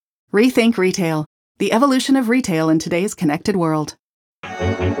Rethink Retail, the evolution of retail in today's connected world.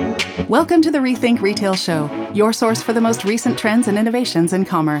 Welcome to the Rethink Retail Show, your source for the most recent trends and innovations in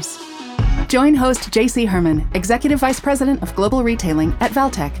commerce. Join host JC Herman, Executive Vice President of Global Retailing at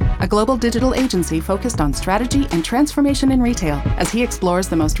Valtech, a global digital agency focused on strategy and transformation in retail, as he explores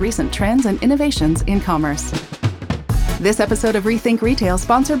the most recent trends and innovations in commerce. This episode of Rethink Retail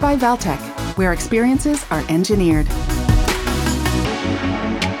sponsored by Valtech, where experiences are engineered.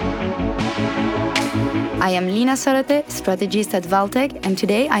 I am Lina Sorote, strategist at Valtech, and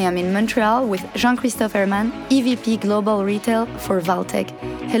today I am in Montreal with Jean-Christophe Herman, EVP Global Retail for Valtech.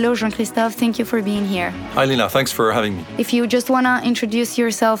 Hello, Jean-Christophe. Thank you for being here. Hi, Lina. Thanks for having me. If you just want to introduce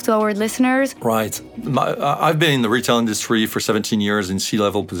yourself to our listeners. Right. I've been in the retail industry for 17 years in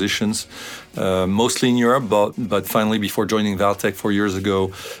C-level positions, mostly in Europe, but finally, before joining Valtech 4 years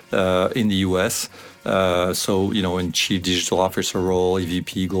ago, in the US. In Chief Digital Officer role,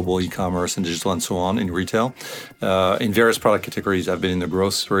 EVP, Global E-commerce and Digital and so on in retail. In various product categories, I've been in the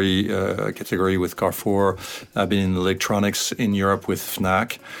grocery category with Carrefour. I've been in electronics in Europe with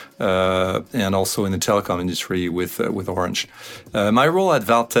Fnac, and also in the telecom industry with Orange. My role at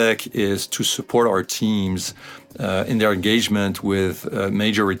Valtech is to support our teams in their engagement with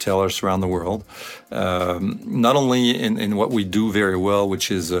major retailers around the world, not only in what we do very well, which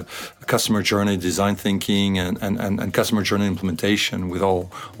is customer journey design thinking and customer journey implementation with all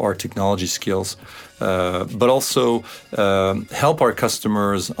our technology skills, but also help our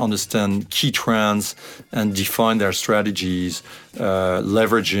customers understand key trends and define their strategies,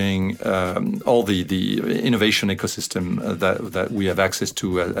 leveraging all the innovation ecosystem that we have access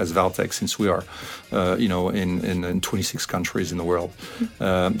to as Valtech, since we are in 26 countries in the world.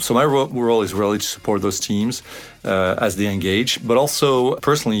 So my role is really to support those teams as they engage, but also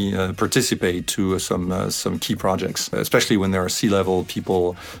personally participate to some key projects, especially when there are C-level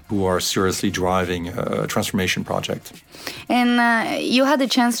people who are seriously driving a transformation project. And you had the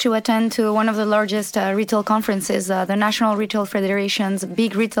chance to attend to one of the largest retail conferences, the National Retail Federation's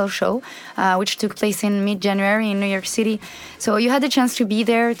Big Retail Show, which took place in mid-January in New York City. So you had the chance to be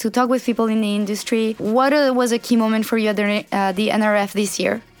there, to talk with people in the industry. What was a key moment for you at the NRF this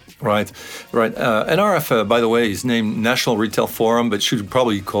year? Right. NRF, by the way, is named National Retail Forum, but should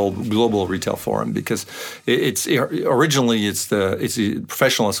probably be called Global Retail Forum, because it's originally it's the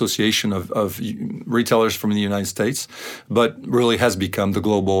professional association of retailers from the United States, but really has become the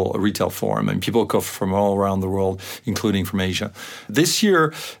Global Retail Forum, and people come from all around the world, including from Asia. This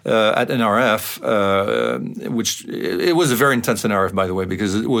year at NRF, which it was a very intense NRF, by the way,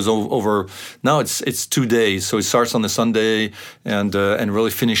 because it was over. Now it's 2 days, so it starts on the Sunday and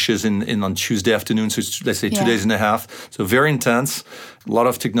really finishes on Tuesday afternoon, so it's, let's say 2 days and a half. So very intense, a lot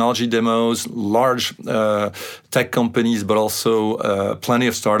of technology demos, large tech companies, but also plenty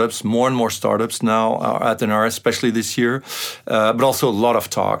of startups, more and more startups now at NRF, especially this year, but also a lot of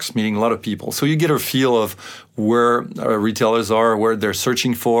talks, meeting a lot of people. So you get a feel of where retailers are, where they're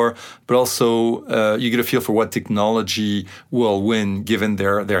searching for, but also you get a feel for what technology will win given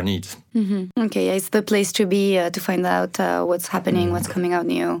their needs. Mm-hmm. Okay, it's the place to be to find out what's happening, what's coming out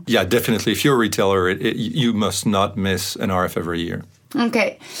new. Yeah, definitely. If you're a retailer, you must not miss NRF every year.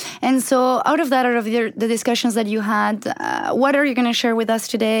 Okay. And so out of the discussions that you had, what are you going to share with us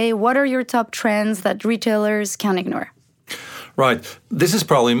today? What are your top trends that retailers can't ignore? Right. This is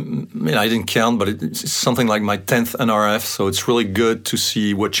probably, I didn't count, but it's something like my 10th NRF. So it's really good to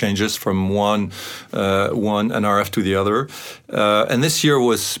see what changes from one NRF to the other. And this year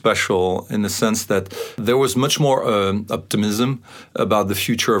was special in the sense that there was much more optimism about the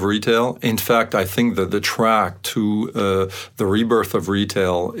future of retail. In fact, I think that the track to the rebirth of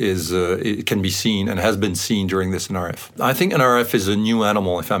retail it can be seen and has been seen during this NRF. I think NRF is a new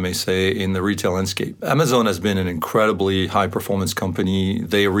animal, if I may say, in the retail landscape. Amazon has been an incredibly high-performance company.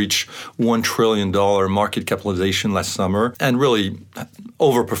 They reached $1 trillion market capitalization last summer and really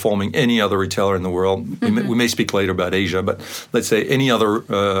overperforming any other retailer in the world. Mm-hmm. We may speak later about Asia, but let's say any other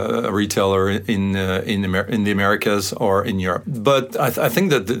retailer in the Americas or in Europe. But I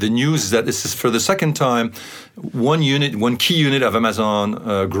think that the news is that this is for the second time, one key unit of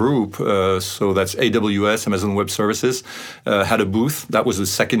Amazon Group, so that's AWS, Amazon Web Services, had a booth. That was the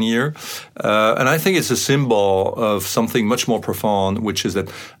second year. And I think it's a symbol of something much more profound, which is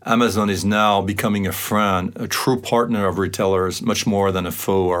that Amazon is now becoming a friend, a true partner of retailers, much more than a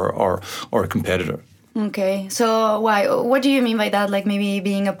foe or a competitor. Okay, so why? What do you mean by that? Like maybe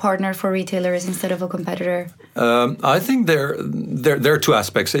being a partner for retailers instead of a competitor? I think there are two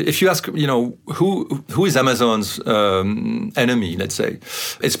aspects. If you ask, who is Amazon's enemy? Let's say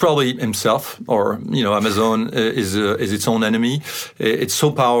it's probably himself, or Amazon is its own enemy. It's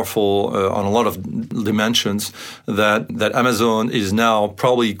so powerful on a lot of dimensions that Amazon is now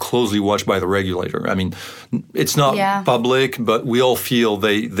probably closely watched by the regulator. I mean, it's not public, but we all feel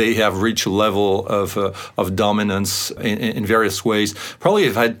they have reached a level of dominance in various ways. Probably,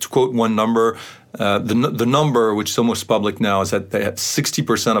 if I had to quote one number. The number, which is almost public now, is that they have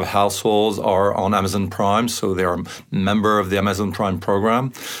 60% of households are on Amazon Prime, so they are a member of the Amazon Prime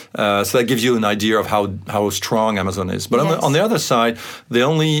program. So that gives you an idea of how strong Amazon is. But on the other side, they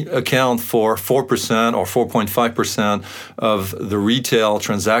only account for 4% or 4.5% of the retail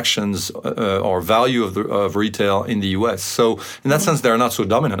transactions or value of retail in the U.S. So in that sense, they're not so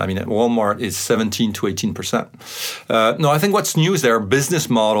dominant. I mean, Walmart is 17 to 18%. No, I think what's new is their business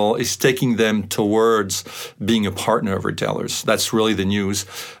model is taking them towards being a partner of retailers. That's really the news.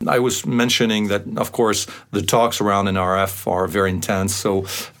 I was mentioning that, of course, the talks around NRF are very intense. So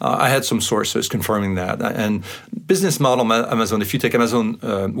I had some sources confirming that. And business model Amazon, if you take Amazon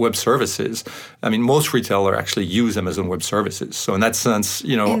Web Services, I mean, most retailers actually use Amazon Web Services. So in that sense,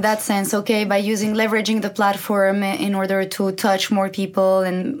 In that sense, okay, by leveraging the platform in order to touch more people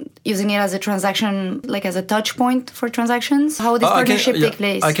and using it as a transaction, like as a touch point for transactions? How would this partnership take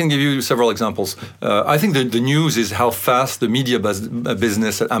place? I can give you several examples. I think the news is how fast the media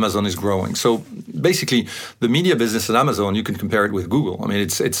business at Amazon is growing. So basically, the media business at Amazon, you can compare it with Google. I mean,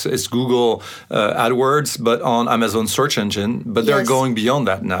 it's Google AdWords, but on Amazon search engine. But they're going beyond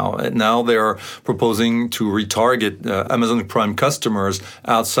that now. Now they're proposing to retarget Amazon Prime customers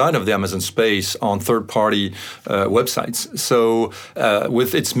outside of the Amazon space on third-party websites. So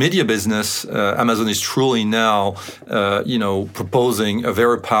with its media business, Amazon is truly now, proposing a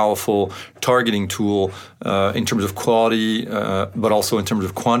very powerful targeting tool in terms of quality, but also in terms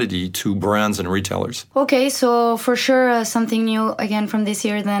of quantity to brands and retailers. Okay, so for sure something new again from this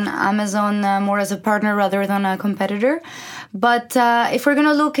year, then Amazon more as a partner rather than a competitor. But if we're going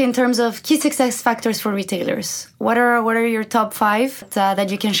to look in terms of key success factors for retailers, what are your top 5 that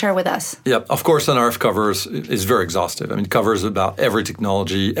you can share with us? Yeah, of course, NRF is very exhaustive. I mean, it covers about every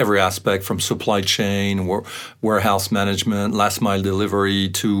technology, every aspect from supply chain, warehouse management, last mile delivery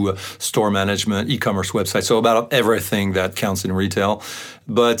to store management, e-commerce websites. So about everything that counts in retail.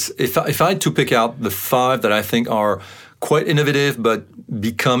 But if I had to pick out the 5 that I think are quite innovative, but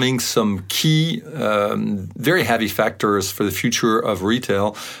becoming some key, very heavy factors for the future of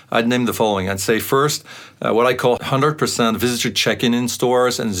retail, I'd name the following. I'd say first, what I call 100% visitor check-in in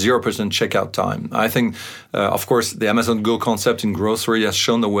stores and 0% checkout time. I think, of course, the Amazon Go concept in grocery has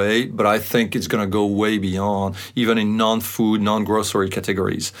shown the way, but I think it's going to go way beyond, even in non-food, non-grocery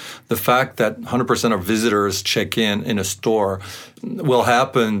categories. The fact that 100% of visitors check in a store will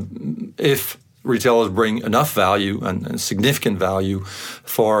happen if retailers bring enough value and significant value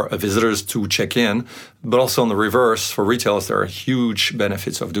for visitors to check in, but also on the reverse, for retailers, there are huge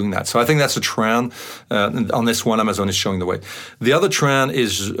benefits of doing that. So I think that's a trend. On this one, Amazon is showing the way. The other trend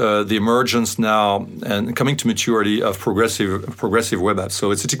is the emergence now and coming to maturity of progressive web apps. So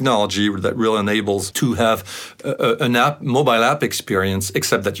it's a technology that really enables to have an mobile app experience,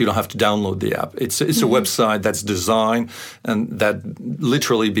 except that you don't have to download the app. It's a website that's designed and that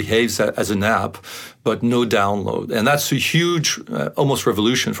literally behaves as an app, but no download. And that's a huge, almost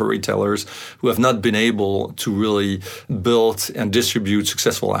revolution for retailers who have not been able to really build and distribute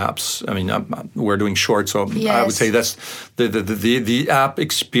successful apps. I mean, we're doing short, so I would say that's the app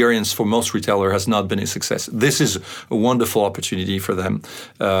experience for most retailers has not been a success. This is a wonderful opportunity for them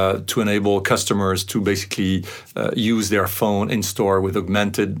to enable customers to basically use their phone in store with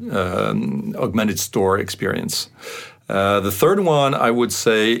augmented store experience. The third one, I would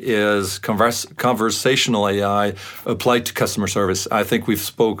say, is conversational AI applied to customer service. I think we've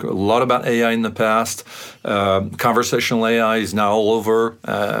spoke a lot about AI in the past. Conversational AI is now all over,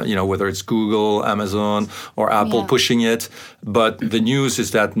 whether it's Google, Amazon, or Apple pushing it. But the news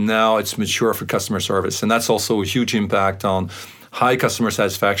is that now it's mature for customer service. And that's also a huge impact on high customer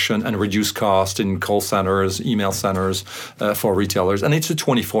satisfaction and reduced cost in call centers, email centers for retailers. And it's a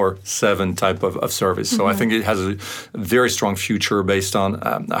 24/7 type of service. So I think it has a very strong future based on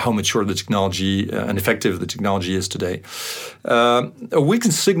how mature the technology and effective the technology is today. A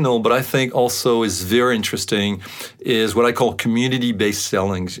weakened signal, but I think also is very interesting, is what I call community-based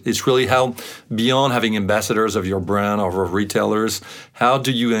selling. It's really how, beyond having ambassadors of your brand or of retailers, how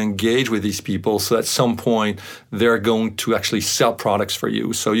do you engage with these people so at some point they're going to actually sell products for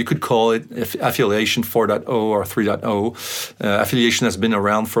you. So you could call it affiliation 4.0 or 3.0. Affiliation has been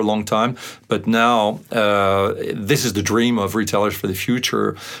around for a long time, but now this is the dream of retailers for the future,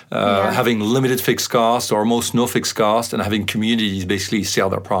 having limited fixed cost or almost no fixed cost and having communities basically sell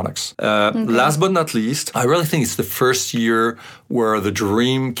their products. Last but not least, I really think it's the first year where the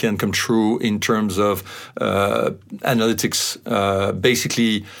dream can come true in terms of analytics,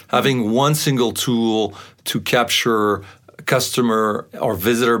 basically having one single tool to capture customer or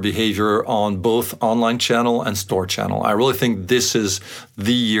visitor behavior on both online channel and store channel. I really think this is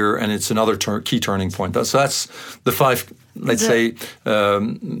the year, and it's another key turning point. So that's the 5, let's say,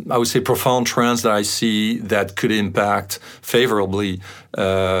 I would say profound trends that I see that could impact favorably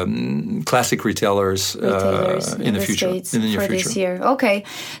classic retailers in the future. In the near future. This year. Okay.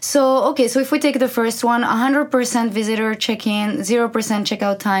 So if we take the first one, 100% visitor check-in, 0%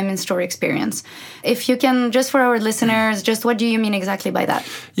 checkout time in store experience. If you can, just for our listeners, just what do you mean exactly by that?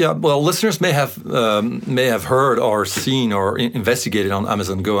 Yeah, well, listeners may have heard or seen or investigated on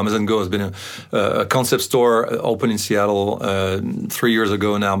Amazon Go. Amazon Go has been a concept store opened in Seattle 3 years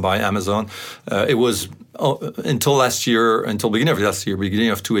ago now by Amazon. It was until beginning of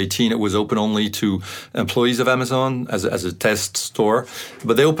 2018, it was open only to employees of Amazon as a test store.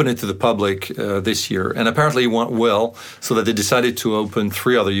 But they opened it to the public this year, and apparently it went well, so that they decided to open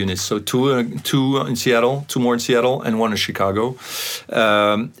 3 other units. So two in Seattle, 2 more in Seattle, and 1 in Chicago.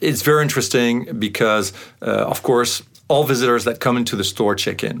 It's very interesting because, of course, all visitors that come into the store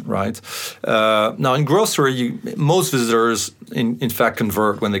check in, right? Now, in grocery, most visitors, in fact,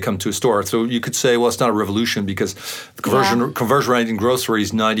 convert when they come to a store. So you could say, well, it's not a revolution because the conversion rate in grocery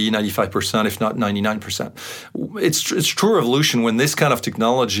is 95%, if not 99%. It's true revolution when this kind of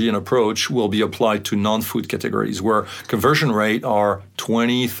technology and approach will be applied to non-food categories where conversion rate are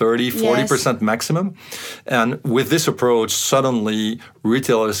 20, 30, 40% maximum. And with this approach, suddenly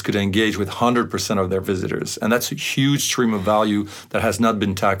retailers could engage with 100% of their visitors. And that's a huge stream of value that has not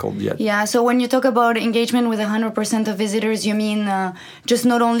been tackled yet. Yeah, so when you talk about engagement with 100% of visitors, you mean just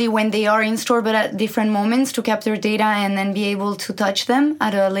not only when they are in store, but at different moments to capture data and then be able to touch them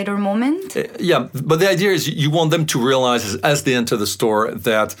at a later moment? Yeah, but the idea is you want them to realize as they enter the store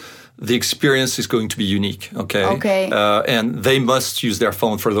that the experience is going to be unique, okay? And they must use their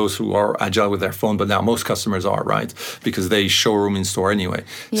phone for those who are agile with their phone, but now most customers are, right? Because they showroom in store anyway.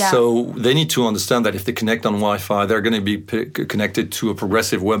 Yeah. So they need to understand that if they connect on Wi-Fi, they're going to be connected to a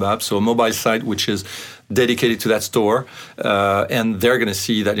progressive web app, so a mobile site which is dedicated to that store, and they're going to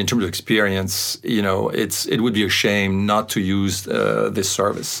see that in terms of experience, it would be a shame not to use this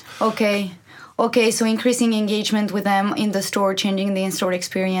service. Okay, so increasing engagement with them in the store, changing the in-store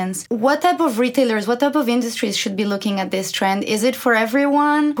experience. What type of retailers, what type of industries should be looking at this trend? Is it for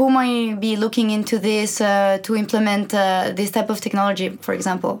everyone? Who might be looking into this to implement this type of technology, for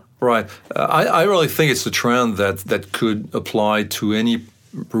example? Right. I really think it's a trend that could apply to any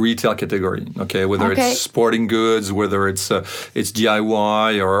retail category, okay, whether it's sporting goods, whether it's DIY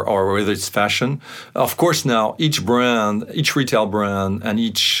or whether it's fashion. Of course, now each retail brand, and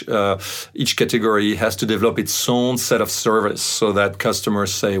each category has to develop its own set of service so that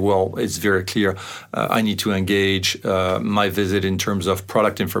customers say, well, it's very clear, I need to engage my visit in terms of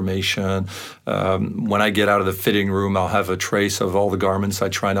product information. When I get out of the fitting room, I'll have a trace of all the garments I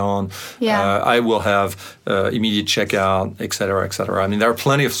tried on. I will have immediate checkout, et cetera, et cetera. I mean, there are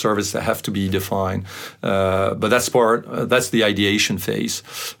plenty of services that have to be defined, but that's the ideation phase.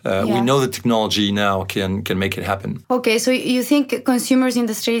 We know the technology now can make it happen. Okay, so you think consumers in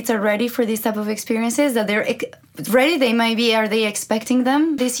the States are ready for these type of experiences? That they're ready? Are they expecting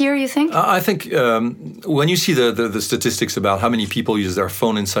them this year, you think? I think when you see the statistics about how many people use their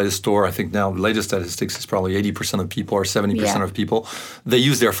phone inside a store, I think now the latest statistics is probably 80% of people or 70% of people, they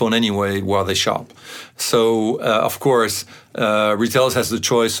use their phone anyway while they shop. So, of course, retailers has the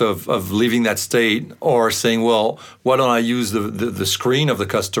choice of leaving that state or saying, well, why don't I use the screen of the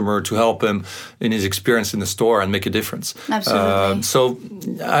customer to help him in his experience in the store and make a difference? Absolutely. So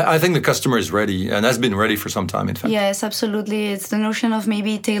I think the customer is ready and has been ready for some time, in fact. Yes, absolutely. It's the notion of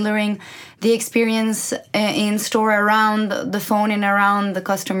maybe tailoring the experience in store around the phone and around the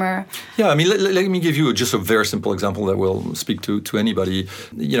customer. Yeah, I mean, let me give you just a very simple example that will speak to anybody.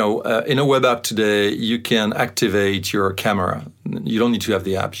 In a web app today, you can activate your camera You don't need to have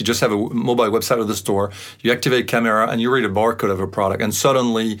the app. You just have a mobile website of the store. You activate camera and you read a barcode of a product, and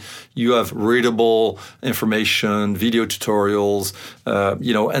suddenly you have readable information, video tutorials.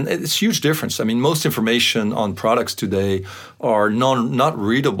 And it's a huge difference. I mean, most information on products today are not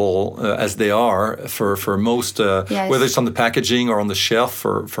readable as they are for most, whether it's on the packaging or on the shelf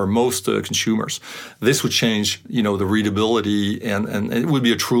for most consumers. This would change, the readability, and it would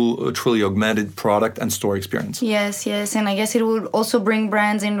be a truly augmented product and store experience. Yes, and I guess it would also bring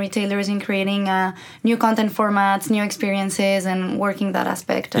brands and retailers in creating new content formats, new experiences, and working that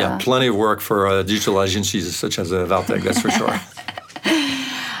aspect. Yeah, plenty of work for digital agencies such as Valtech, that's for sure.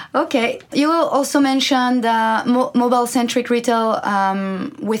 Okay. You also mentioned mobile-centric retail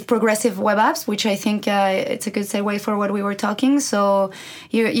with progressive web apps, which I think it's a good segue for what we were talking. So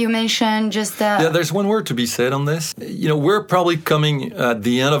you mentioned just... there's one word to be said on this. We're probably coming at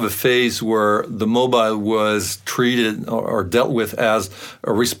the end of a phase where the mobile was treated or dealt with as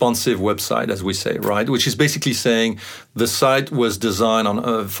a responsive website, as we say, right? Which is basically saying the site was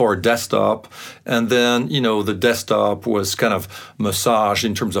designed for a desktop, and then, the desktop was kind of massaged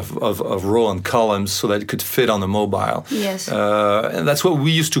in terms of row and columns so that it could fit on the mobile. Yes. And that's what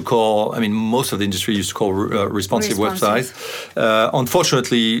we used to call, most of the industry used to call responsive websites.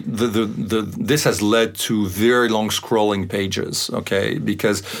 Unfortunately, this has led to very long scrolling pages, okay?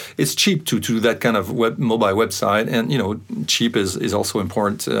 Because it's cheap to do that kind of mobile website, and, cheap is also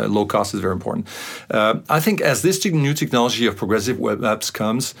important. Low cost is very important. I think as this new technology of progressive web apps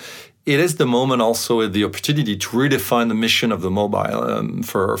comes, it is the moment also the opportunity to redefine the mission of the mobile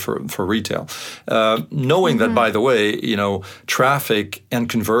for retail. Knowing that, by the way, traffic and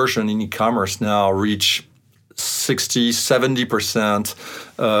conversion in e-commerce now reach 60-70%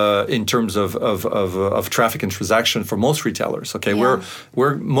 in terms of traffic and transaction for most retailers. Okay, where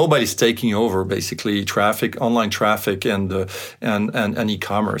mobile is taking over basically traffic, online traffic, and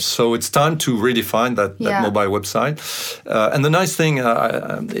e-commerce. So it's time to redefine that mobile website. And the nice thing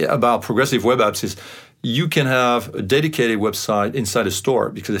about progressive web apps is you can have a dedicated website inside a store,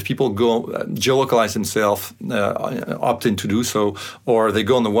 because if people go geolocalize themselves, opt in to do so, or they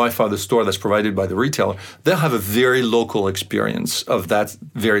go on the Wi-Fi of the store that's provided by the retailer, they'll have a very local experience of that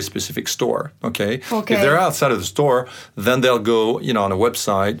very specific store. Okay. If they're outside of the store, then they'll go, on a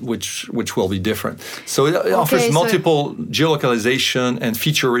website which will be different. So it offers multiple geolocalization and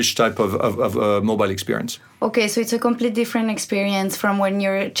feature-rich type of mobile experience. Okay, so it's a complete different experience from when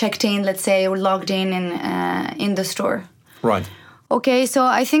you're checked in, let's say, or logged in the store. Right. Okay, so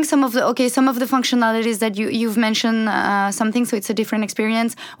I think some of the functionalities that you've mentioned something, so it's a different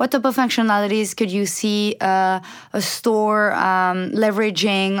experience. What type of functionalities could you see a store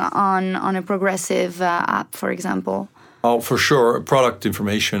leveraging on a progressive app, all example? Oh, for sure. Product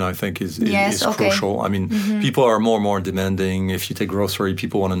information, I think, is crucial. People are more and more demanding. If you take grocery,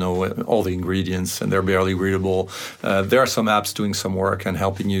 people want to know all the ingredients, and they're barely readable. There are some apps doing some work and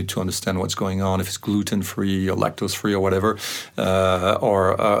helping you to understand what's going on, if it's gluten-free or lactose-free or whatever,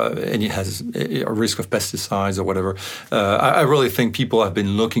 and it has a risk of pesticides or whatever. I really think people have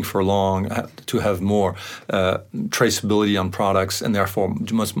been looking for long to have more traceability on products, and therefore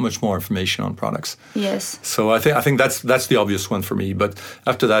much more information on products. Yes. So I think that's the obvious one for me. But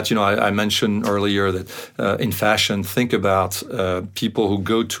after that, I mentioned earlier that in fashion, think about people who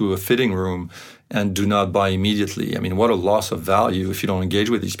go to a fitting room and do not buy immediately. What a loss of value if you don't engage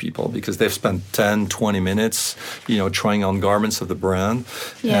with these people, because they've spent 10, 20 minutes, trying on garments of the brand.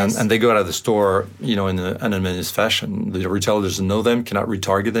 Yes. And they go out of the store, in an anonymous fashion. The retailer doesn't know them, cannot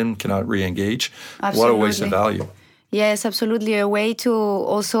retarget them, cannot re-engage. Absolutely. What a waste of value. Yes, absolutely. A way to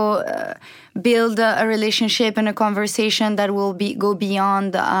also build a relationship and a conversation that will go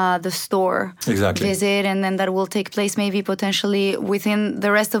beyond the store visit, and then that will take place maybe potentially within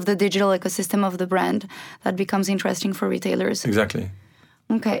the rest of the digital ecosystem of the brand. That becomes interesting for retailers. Exactly.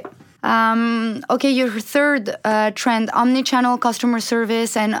 Okay. Your third trend, omni-channel customer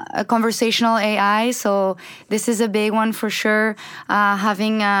service and conversational AI. So this is a big one for sure.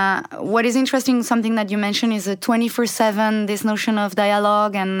 What is interesting, something that you mentioned, is a 24/7, this notion of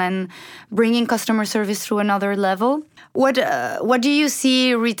dialogue and then bringing customer service to another level. What do you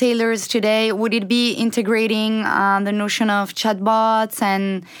see retailers today? Would it be integrating the notion of chatbots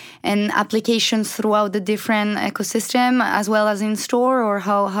and applications throughout the different ecosystem as well as in store, or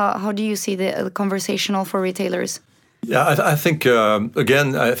how do you see the conversational for retailers? Yeah, I think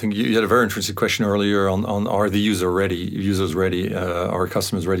again, I think you had a very interesting question earlier on are the users ready, are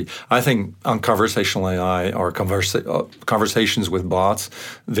customers ready? I think on conversational AI or conversations with bots,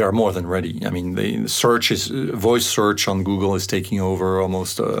 they are more than ready. I mean, the voice search on Google is taking over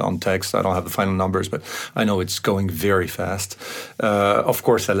almost on text. I don't have the final numbers, but I know it's going very fast. Of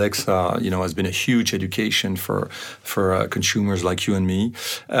course, Alexa, has been a huge education for consumers like you and me.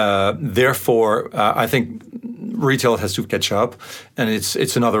 Therefore, I think retail has to catch up, and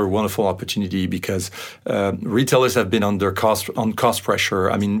it's another wonderful opportunity because retailers have been under cost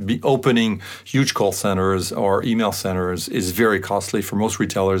pressure. I mean, opening huge call centers or email centers is very costly for most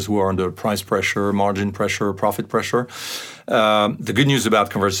retailers who are under price pressure, margin pressure, profit pressure. The good news about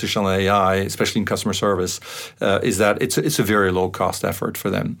conversational AI, especially in customer service, is that it's a very low cost effort for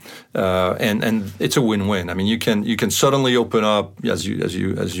them, and it's a win-win. I mean, you can suddenly open up, as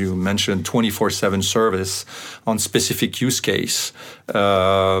you mentioned, 24/7 service on specific use case,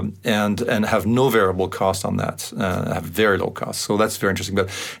 and have no variable cost on that. Have very low cost, so that's very interesting. But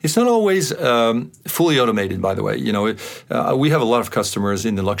it's not always fully automated. By the way, we have a lot of customers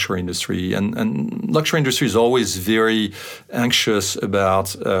in the luxury industry, and luxury industry is always very anxious about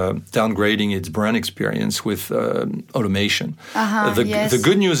downgrading its brand experience with automation. The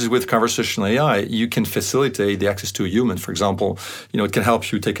good news is with conversational AI, you can facilitate the access to a human. For example, it can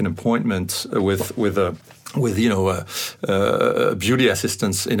help you take an appointment with a beauty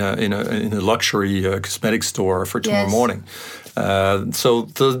assistants in a luxury cosmetic store for tomorrow morning. So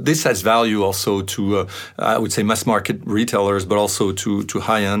this has value also to, I would say, mass market retailers, but also to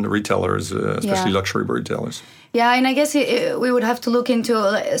high-end retailers, especially luxury retailers. Yeah, and I guess we would have to look into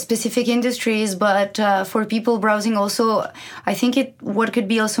specific industries, but for people browsing also, I think what could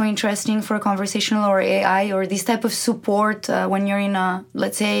be also interesting for conversational or AI or this type of support when you're in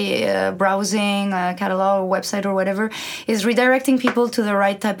let's say, browsing a catalog or website or whatever, is redirecting people to the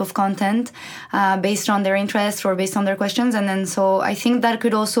right type of content based on their interests or based on their questions. And then so I think that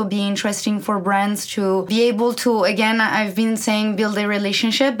could also be interesting for brands to be able to, again, I've been saying build a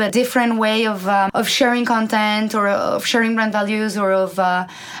relationship, but different way of sharing content, or of sharing brand values, or of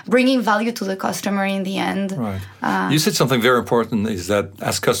bringing value to the customer in the end. Right. You said something very important, is that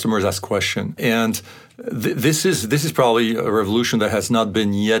as customers ask questions, and this is probably a revolution that has not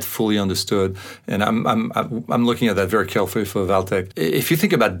been yet fully understood, and I'm looking at that very carefully for Valtech. If you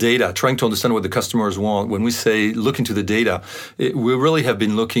think about data, trying to understand what the customers want, when we say look into the data, we really have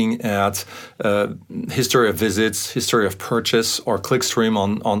been looking at history of visits, history of purchase, or clickstream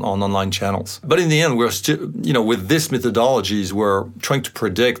on online channels. But in the end, we're still, with this methodologies, we're trying to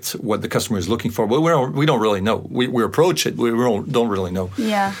predict what the customer is looking for, but we don't really know. We approach it, we don't really know.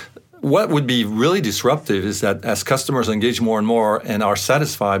 Yeah. What would be really disruptive is that as customers engage more and more and are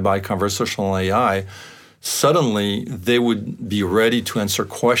satisfied by conversational AI, suddenly they would be ready to answer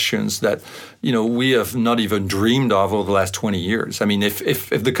questions that we have not even dreamed of over the last 20 years. I mean, if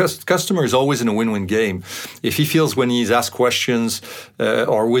the customer is always in a win-win game, if he feels when he's asked questions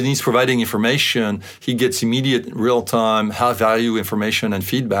or when he's providing information, he gets immediate, real-time, high-value information and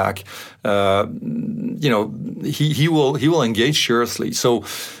feedback, he will engage seriously. So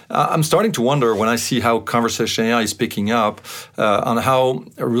I'm starting to wonder when I see how conversational AI is picking up on how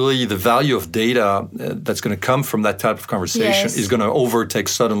really the value of data that's going to come from that type of conversation is going to overtake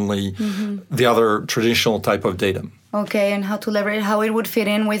suddenly the other traditional type of data. Okay, and how to leverage, how it would fit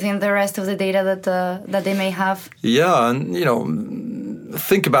in within the rest of the data that they may have. Yeah, and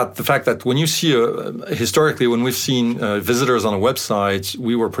think about the fact that when you see historically, when we've seen visitors on a website,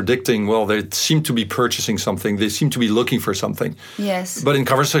 we were predicting, well, they seem to be purchasing something, they seem to be looking for something. Yes. But in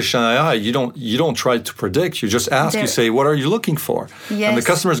conversational AI, you don't try to predict. You just ask. You say, what are you looking for? Yes. And the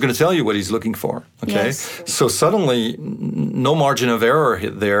customer is going to tell you what he's looking for. Okay. Yes. So suddenly, no margin of error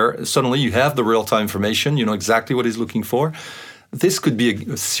there. Suddenly, you have the real-time information. You know exactly what he's looking for. This could be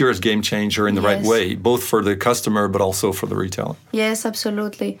a serious game changer in the right way, both for the customer but also for the retailer. Yes,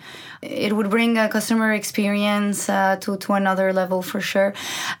 absolutely. It would bring a customer experience to another level for sure.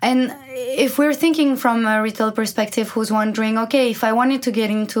 And if we're thinking from a retail perspective who's wondering, okay, if I wanted to get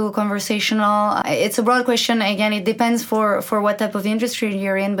into conversational, it's a broad question. Again, it depends for what type of industry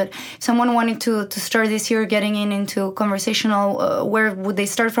you're in. But if someone wanted to start this year getting into conversational, where would they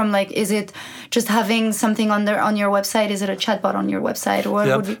start from? Like, is it just having something on your website? Is it a chatbot on your website? What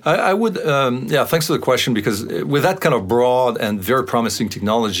would be? I would, thanks for the question, because with that kind of broad and very promising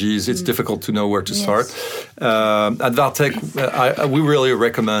technologies, it's difficult to know where to start. At Valtech, we really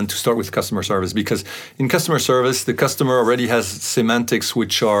recommend to start with customer service, because in customer service, the customer already has semantics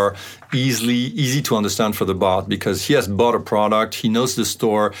which are easy to understand for the bot, because he has bought a product, he knows the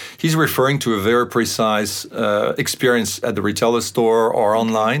store, he's referring to a very precise experience at the retailer store or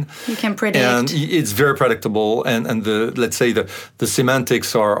online. You can predict. And it's very predictable, and let's say the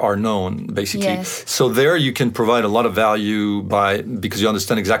semantics are known, basically. Yes. So there you can provide a lot of value because you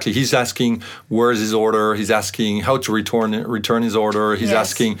understand exactly, he's asking where is his order, he's asking how to return his order, he's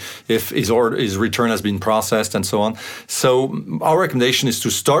asking if his return has been processed, and so on. So our recommendation is to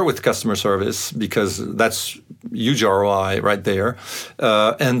start with customer service, because that's huge ROI right there.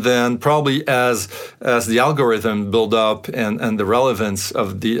 And then probably as the algorithm build up and the relevance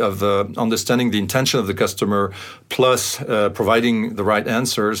of understanding the intention of the customer, plus providing the right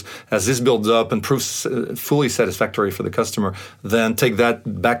answers, as this builds up and proves fully satisfactory for the customer, then take that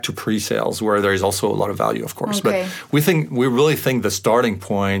back to pre-sales, where there is also a lot of value, of course. Okay. But we really think the starting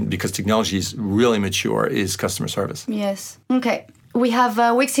point, because technology is really mature, is customer service. Yes. Okay. We have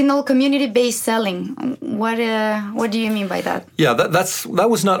Wixsignal community-based selling. What do you mean by that? Yeah, that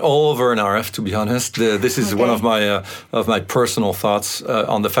was not all over an RF, to be honest. This is one of my personal thoughts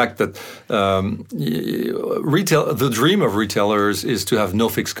on the fact that the dream of retailers is to have no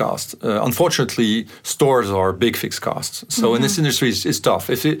fixed cost. Unfortunately, stores are big fixed costs. So in this industry, it's tough.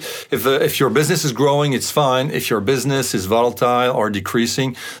 If your business is growing, it's fine. If your business is volatile or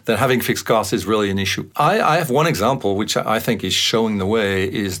decreasing, then having fixed costs is really an issue. I have one example which I think is showing the way,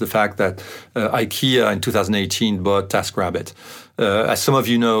 is the fact that IKEA in 2018 bought TaskRabbit. As some of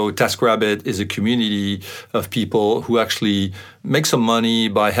you know, TaskRabbit is a community of people who actually make some money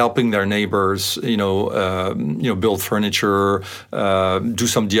by helping their neighbors, build furniture, do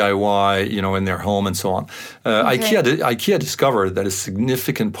some DIY, in their home, and so on. IKEA discovered that a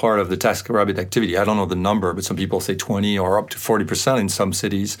significant part of the TaskRabbit activity, I don't know the number, but some people say 20 or up to 40% in some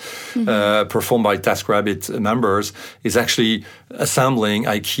cities, performed by TaskRabbit members, is actually assembling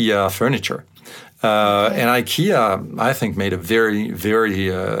IKEA furniture. And IKEA, I think, made a very, very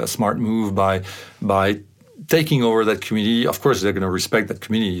smart move by taking over that community. Of course, they're going to respect that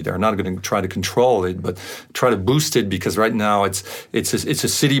community. They're not going to try to control it, but try to boost it, because right now it's a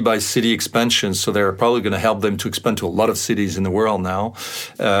city by city expansion. So they're probably going to help them to expand to a lot of cities in the world now.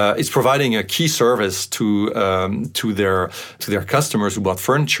 It's providing a key service to their customers who bought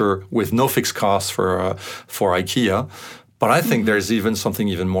furniture with no fixed costs for IKEA. But I think there's even something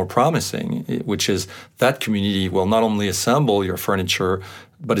even more promising, which is that community will not only assemble your furniture,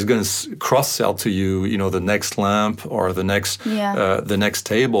 but it's going to cross-sell to you, the next lamp or the next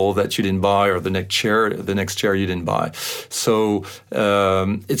table that you didn't buy, or the next chair you didn't buy. So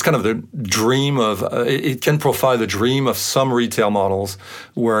it's kind of the dream of it can provide the dream of some retail models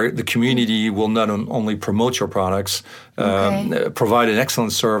where the community will not only promote your products, provide an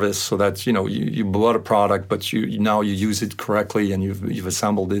excellent service, so that you bought a product, but you use it correctly and you've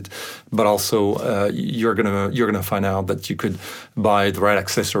assembled it, but also you're gonna find out that you could buy the right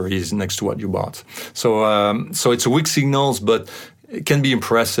accessories next to what you bought. So it's a weak signals, but it can be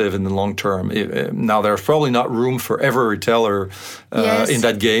impressive in the long term. Now, there's probably not room for every retailer in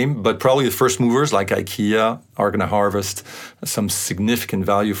that game, but probably the first movers like IKEA are going to harvest some significant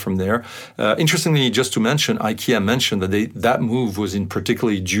value from there. Interestingly, just to mention, IKEA mentioned that that move was in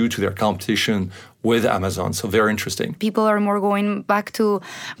particularly due to their competition with Amazon. So very interesting. People are more going back to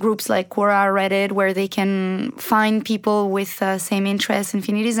groups like Quora, Reddit, where they can find people with same interests,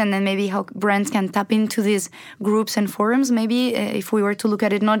 affinities, and then maybe how brands can tap into these groups and forums. Maybe if we were to look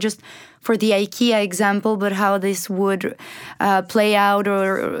at it, not just for the IKEA example, but how this would play out,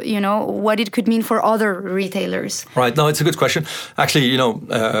 or what it could mean for other retailers. Right. No, it's a good question. Actually,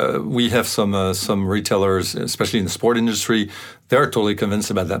 we have some retailers, especially in the sport industry. They're totally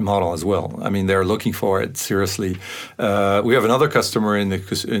convinced about that model as well. I mean, they're looking for it seriously. We have another customer in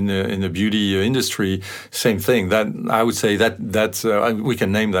the beauty industry. Same thing. That I would say that we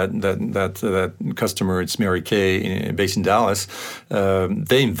can name that customer. It's Mary Kay, based in Dallas.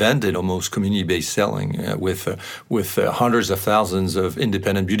 They invented almost community-based selling with hundreds of thousands of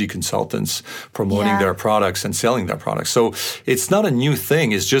independent beauty consultants promoting their products and selling their products. So it's not a new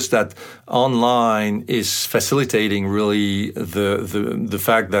thing. It's just that online is facilitating really the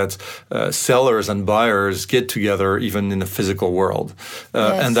fact that sellers and buyers get together even in the physical world.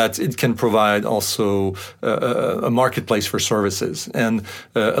 and that it can provide also a marketplace for services. And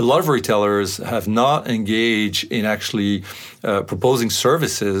a lot of retailers have not engaged in actually proposing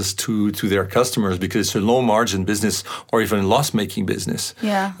services to their customers because it's a low margin business or even loss-making business.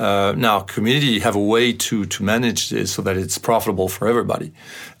 Yeah. Now, community have a way to manage this so that it's profitable for everybody.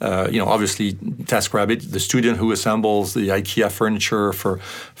 Obviously, TaskRabbit, the student who assembles the IKEA furniture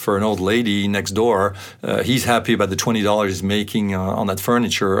for an old lady next door, he's happy about the $20 he's making on that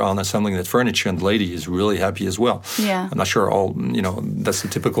furniture, on assembling that furniture, and the lady is really happy as well. Yeah. I'm not sure that's the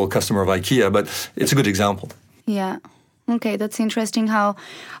typical customer of IKEA, but it's a good example. Yeah. Okay, that's interesting how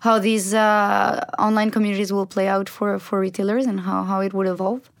these online communities will play out for retailers and how it would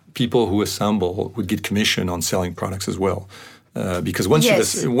evolve. People who assemble would get commission on selling products as well. Because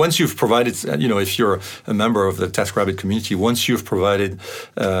once you've provided, if you're a member of the TaskRabbit community, once you've provided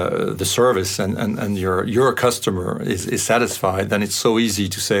the service and your customer is satisfied, then it's so easy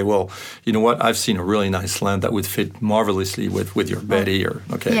to say, well, you know what, I've seen a really nice lamp that would fit marvelously with your Betty.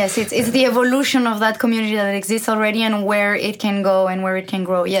 Yes, it's the evolution of that community that exists already and where it can go and where it can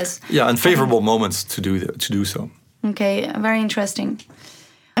grow. Yes. Yeah, and favorable moments to do so. Okay, very interesting.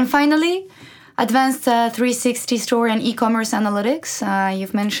 And finally, advanced 360 store and e-commerce analytics.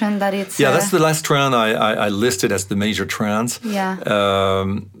 You've mentioned that it's... Yeah, that's the last trend I listed as the major trends. Yeah.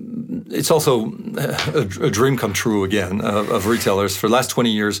 It's also a dream come true again of retailers. For the last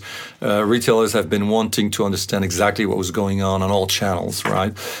 20 years, retailers have been wanting to understand exactly what was going on all channels,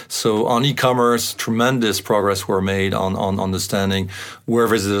 right? So on e-commerce, tremendous progress were made on understanding where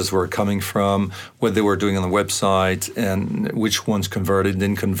visitors were coming from, what they were doing on the website, and which ones converted,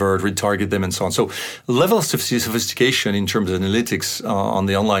 didn't convert, retarget them, and so on. So level of sophistication in terms of analytics on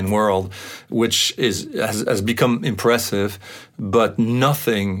the online world, which has become impressive, but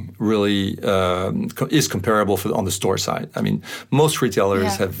nothing really is comparable on the store side. I mean, most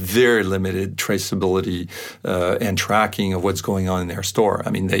retailers have very limited traceability and tracking of what's going on in their store. I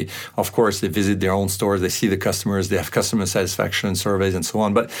mean, they visit their own stores, they see the customers, they have customer satisfaction surveys and so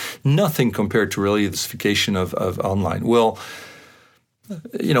on, but nothing compared to really the sophistication of online. Well,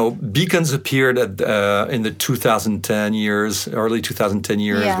 beacons appeared in the 2010 years, early 2010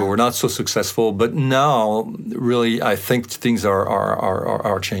 years, but were not so successful. But now, really, I think things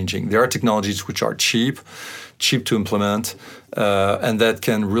are changing. There are technologies which are cheap to implement, and that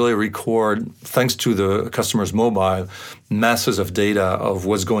can really record, thanks to the customer's mobile, masses of data of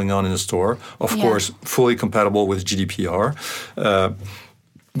what's going on in the store. Of course, fully compatible with GDPR.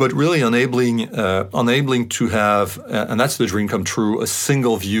 But really enabling to have, and that's the dream come true, a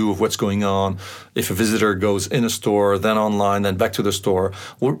single view of what's going on. If a visitor goes in a store, then online, then back to the store,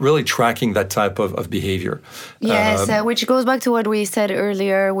 we're really tracking that type of behavior. Yes, which goes back to what we said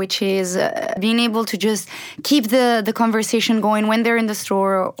earlier, which is being able to just keep the conversation going when they're in the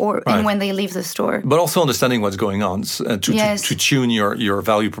store and when they leave the store. But also understanding what's going on to tune your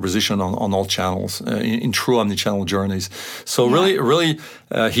value proposition on all channels in true omnichannel journeys. So really,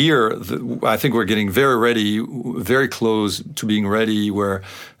 here, I think we're getting very ready, very close to being ready, where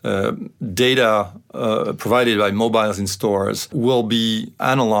data provided by mobiles in stores will be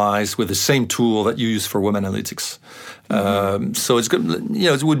analyzed with the same tool that you use for web analytics. So it's good.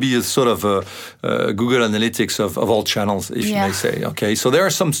 It would be a sort of a Google Analytics of all channels, if you may say. Okay, so there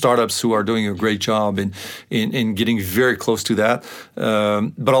are some startups who are doing a great job in getting very close to that,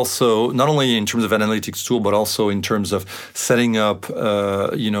 but also not only in terms of analytics tool, but also in terms of setting up,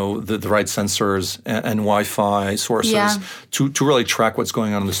 the right sensors and Wi-Fi sources to really track what's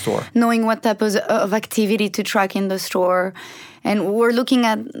going on in the store. Knowing what type of activity to track in the store. And we're looking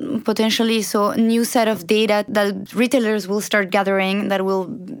at potentially new set of data that retailers will start gathering that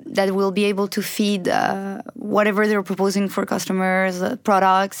will be able to feed whatever they're proposing for customers,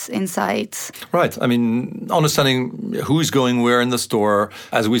 products, insights. Right. I mean, understanding who's going where in the store.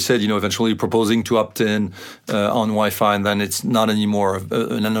 As we said, eventually proposing to opt in on Wi-Fi, and then it's not anymore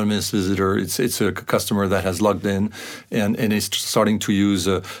an anonymous visitor. It's a customer that has logged in and is starting to use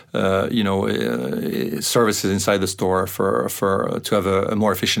services inside the store to have a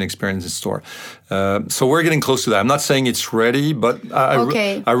more efficient experience in store. So we're getting close to that. I'm not saying it's ready, but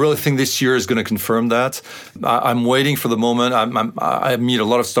I really think this year is going to confirm that. I'm waiting for the moment. I meet a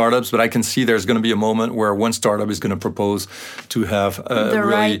lot of startups, but I can see there's going to be a moment where one startup is going to propose to have the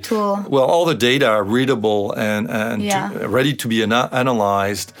right tool. Well, all the data readable and ready to be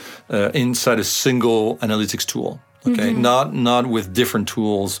analyzed inside a single analytics tool. Okay, not with different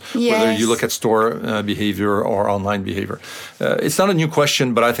tools, whether you look at store behavior or online behavior. It's not a new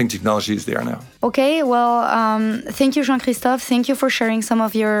question, but I think technology is there now. Okay, well, thank you, Jean-Christophe. Thank you for sharing some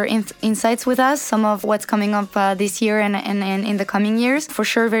of your insights with us, some of what's coming up this year and in the coming years. For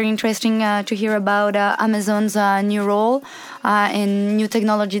sure, very interesting to hear about Amazon's new role and new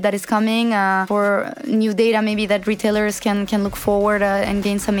technology that is coming, for new data maybe that retailers can look forward and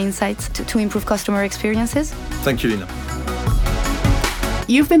gain some insights to improve customer experiences. Thank you, Lina.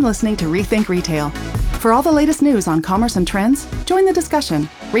 You've been listening to Rethink Retail. For all the latest news on commerce and trends, join the discussion.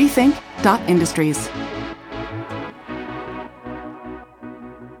 Rethink.Industries.